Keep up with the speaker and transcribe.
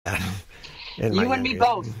You and me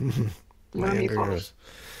both. You and me both. Years.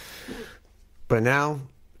 But now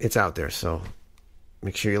it's out there, so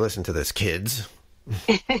make sure you listen to this, kids.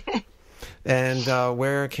 And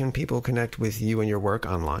where can people connect with you and your work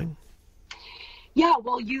online? Yeah,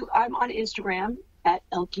 well, I'm on Instagram at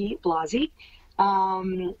Elke Blasi.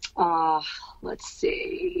 Let's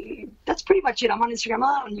see. That's pretty much it. I'm on Instagram. I'm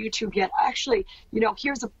not on YouTube yet. Actually,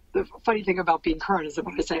 here's the funny thing about being current is that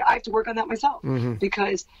when I say I have to work on that myself,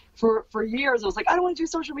 because for years I was like, I don't want to do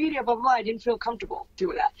social media, blah, blah, blah. I didn't feel comfortable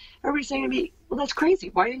doing that. Everybody's saying to me, well, that's crazy.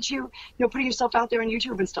 Why didn't you, putting yourself out there on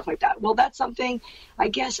YouTube and stuff like that? Well, that's something, I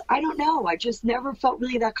guess, I don't know. I just never felt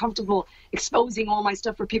really that comfortable exposing all my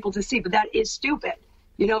stuff for people to see, but that is stupid.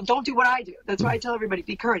 Don't do what I do. That's why I tell everybody,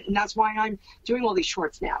 be current. And that's why I'm doing all these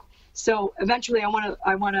shorts now. So eventually I want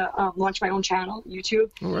to launch my own channel,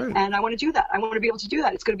 YouTube. Right. And I want to do that. I want to be able to do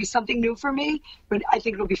that. It's going to be something new for me, but I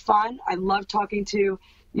think it'll be fun. I love talking to,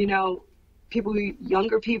 people,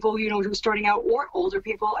 younger people, who are starting out, or older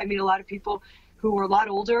people. I mean, a lot of people who are a lot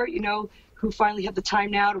older, who finally have the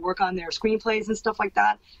time now to work on their screenplays and stuff like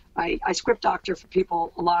that. I script doctor for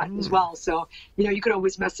people a lot as well. So, you could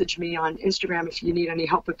always message me on Instagram if you need any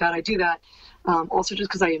help with that. I do that also just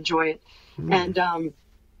because I enjoy it. And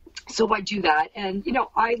so I do that. And,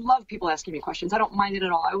 I love people asking me questions. I don't mind it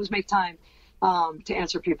at all. I always make time to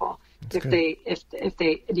answer people if they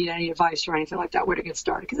need any advice or anything like that, where to get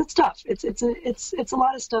started. Because it's tough. It's a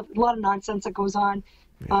lot of stuff, a lot of nonsense that goes on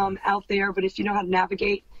out there. But if you know how to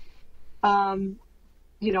navigate,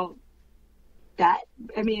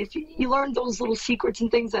 if you learn those little secrets and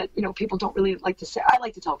things that, people don't really like to say. I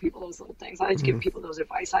like to tell people those little things. I like to give people those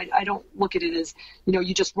advice. I don't look at it as,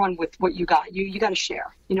 you just run with what you got. You got to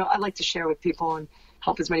share. I like to share with people and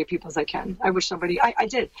help as many people as I can. I wish somebody, I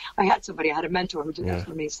did. I had somebody, I had a mentor who did that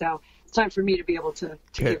for me. So it's time for me to be able to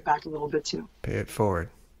give back a little bit too. Pay it forward.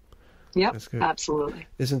 Yep, absolutely.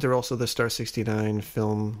 Isn't there also the Star 69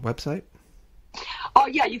 film website? Oh,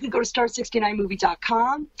 yeah. You could go to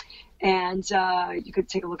star69movie.com. And you could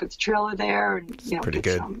take a look at the trailer there. And, it's pretty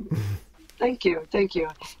good. Thank you.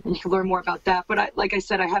 And you can learn more about that. But like I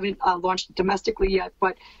said, I haven't launched domestically yet.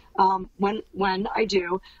 But when I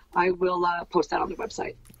do, I will post that on the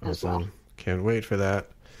website as well. Can't wait for that.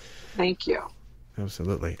 Thank you.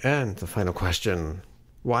 Absolutely. And the final question,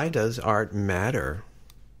 why does art matter?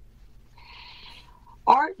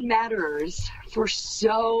 Art matters for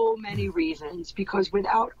so many reasons, because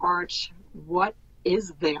without art, what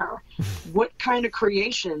is there? What kind of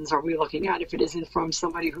creations are we looking at if it isn't from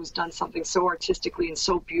somebody who's done something so artistically and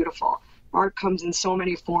so beautiful? Art comes in so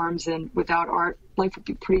many forms, and without art, life would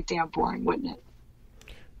be pretty damn boring, wouldn't it?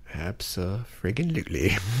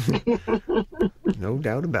 Abso-friggin-lutely. No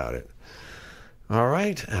doubt about it. All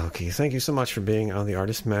right, Elke, thank you so much for being on The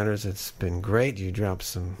Artist Matters. It's been great. You dropped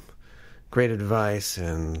some great advice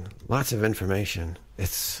and lots of information.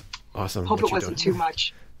 It's awesome. Hope it wasn't too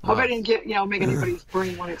much. Hope I didn't make anybody's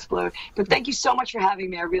brain want to explode. But thank you so much for having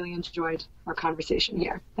me. I really enjoyed our conversation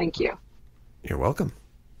here. Thank you. You're welcome.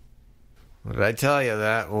 What did I tell you?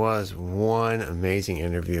 That was one amazing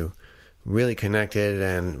interview. Really connected,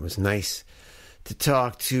 and it was nice to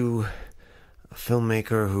talk to a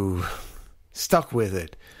filmmaker who stuck with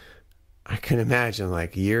it. I can imagine,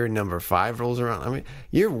 year number 5 rolls around. I mean,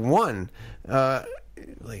 year 1, I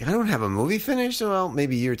don't have a movie finished. Well,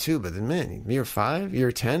 maybe year 2, but then, man, year 5,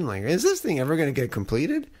 year 10, is this thing ever going to get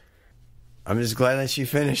completed? I'm just glad that she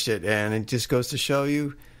finished it, and it just goes to show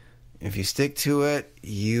you, if you stick to it,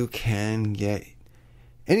 you can get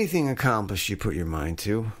anything accomplished you put your mind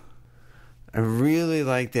to. I really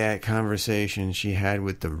like that conversation she had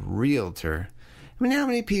with the realtor. I mean, how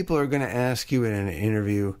many people are going to ask you in an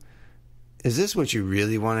interview, is this what you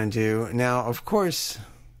really want to do? Now, of course,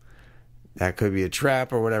 that could be a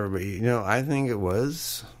trap or whatever, but, I think it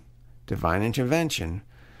was divine intervention.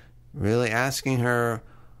 Really asking her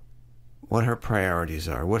what her priorities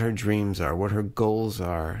are, what her dreams are, what her goals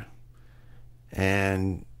are.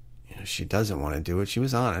 And she doesn't want to do it. She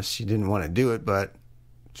was honest. She didn't want to do it, but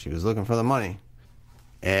she was looking for the money.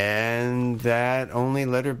 And that only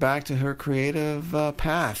led her back to her creative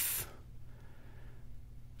path.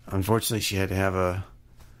 Unfortunately, she had to have a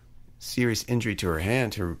serious injury to her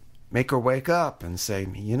hand to make her wake up and say,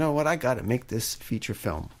 you know what, I got to make this feature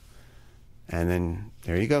film. And then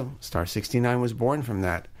there you go. Star 69 was born from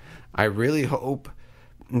that. I really hope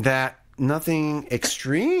that nothing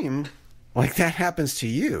extreme like that happens to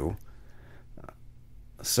you.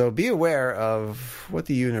 So be aware of what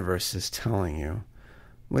the universe is telling you.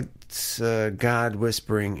 What's God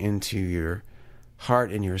whispering into your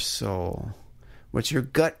heart and your soul? What's your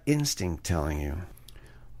gut instinct telling you?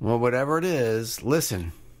 Well, whatever it is,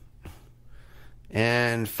 listen.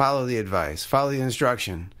 and follow the advice, follow the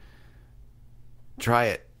instruction. Try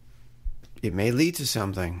it. It may lead to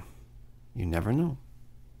something. You never know.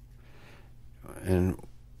 And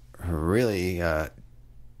her really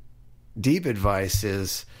deep advice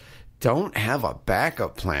is don't have a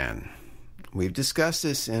backup plan. We've discussed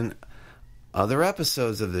this in other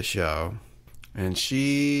episodes of the show, and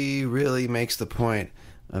she really makes the point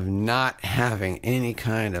of not having any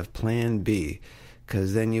kind of plan B,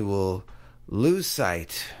 because then you will lose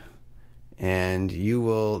sight and you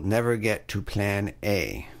will never get to plan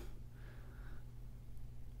A.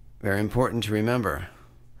 Very important to remember.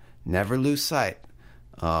 Never lose sight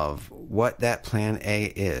of what that plan A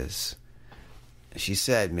is. She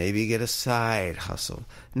said, maybe get a side hustle.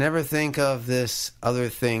 Never think of this other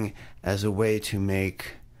thing as a way to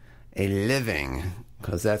make a living,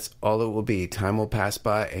 because that's all it will be. Time will pass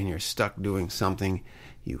by and you're stuck doing something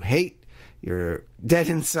you hate. You're dead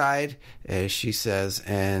inside, as she says,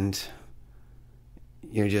 and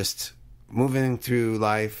you're just moving through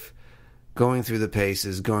life, going through the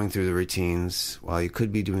paces, going through the routines, while you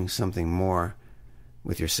could be doing something more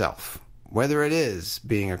with yourself. Whether it is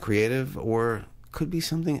being a creative or could be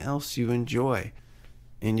something else you enjoy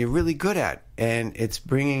and you're really good at, and it's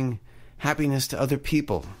bringing happiness to other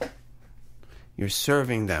people. You're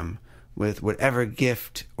serving them with whatever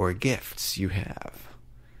gift or gifts you have.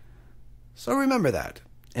 So remember that.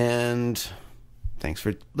 And thanks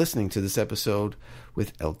for listening to this episode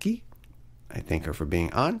with Elke. I thank her for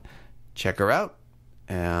being on. Check her out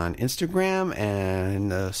on Instagram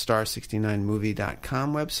and the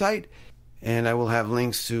star69movie.com website. And I will have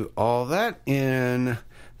links to all that in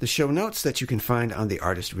the show notes that you can find on the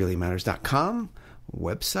artistreallymatters.com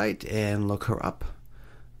website, and look her up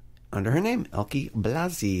under her name, Elke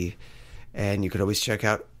Blasi. And you could always check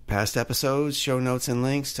out past episodes, show notes, and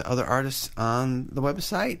links to other artists on the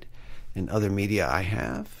website and other media I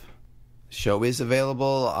have. The show is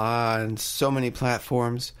available on so many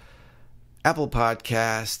platforms: Apple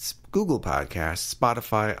Podcasts, Google Podcasts,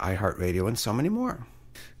 Spotify, iHeartRadio, and so many more.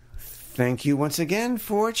 Thank you once again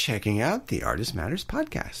for checking out the Artist Matters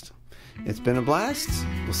podcast. It's been a blast.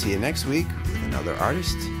 We'll see you next week with another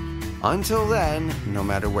artist. Until then, no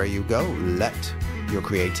matter where you go, let your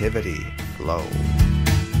creativity flow.